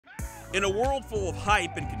In a world full of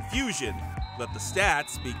hype and confusion, let the stats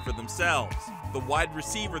speak for themselves. The wide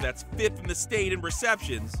receiver that's 5th in the state in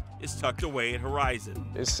receptions is tucked away at Horizon.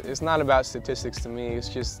 It's not about statistics to me. It's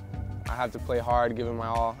just I have to play hard, give it my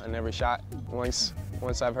all in every shot. Once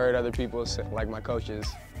I've heard other people, like my coaches,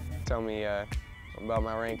 tell me about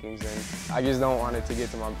my rankings, and I just don't want it to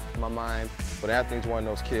get to my mind. But Anthony's one of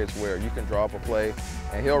those kids where you can draw up a play,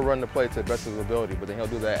 and he'll run the play to the best of his ability, but then he'll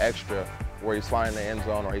do that extra where he's finding the end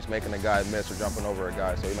zone or he's making a guy miss or jumping over a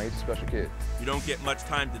guy. So he's a special kid. You don't get much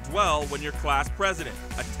time to dwell when you're class president,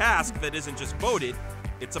 a task that isn't just voted,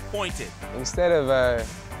 it's appointed. Instead of a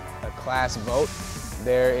class vote,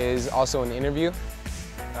 there is also an interview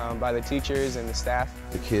by the teachers and the staff.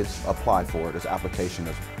 The kids apply for it. There's application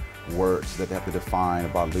of words that they have to define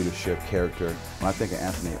about leadership, character. When I think of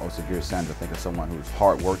Anthony Oseguera-Sanders, I think of someone who's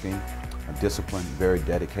hardworking, disciplined, very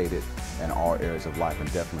dedicated in all areas of life, and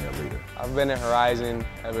definitely a leader. I've been at Horizon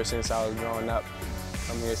ever since I was growing up.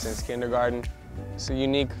 I'm here since kindergarten. It's a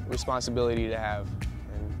unique responsibility to have,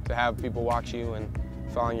 and to have people watch you and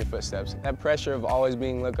follow in your footsteps. That pressure of always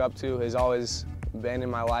being looked up to has always been in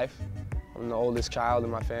my life. I'm the oldest child in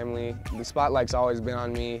my family. The spotlight's always been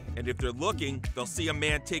on me. And if they're looking, they'll see a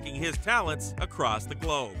man taking his talents across the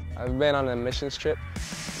globe. I've been on a missions trip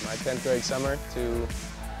my 10th grade summer to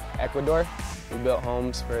Ecuador. We built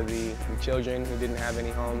homes for the children who didn't have any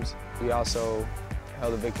homes. We also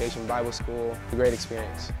held a vacation Bible school. A great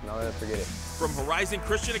experience, and I'll never forget it. From Horizon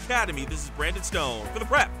Christian Academy, this is Brandon Stone for the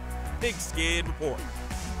Prep Pigskin Report.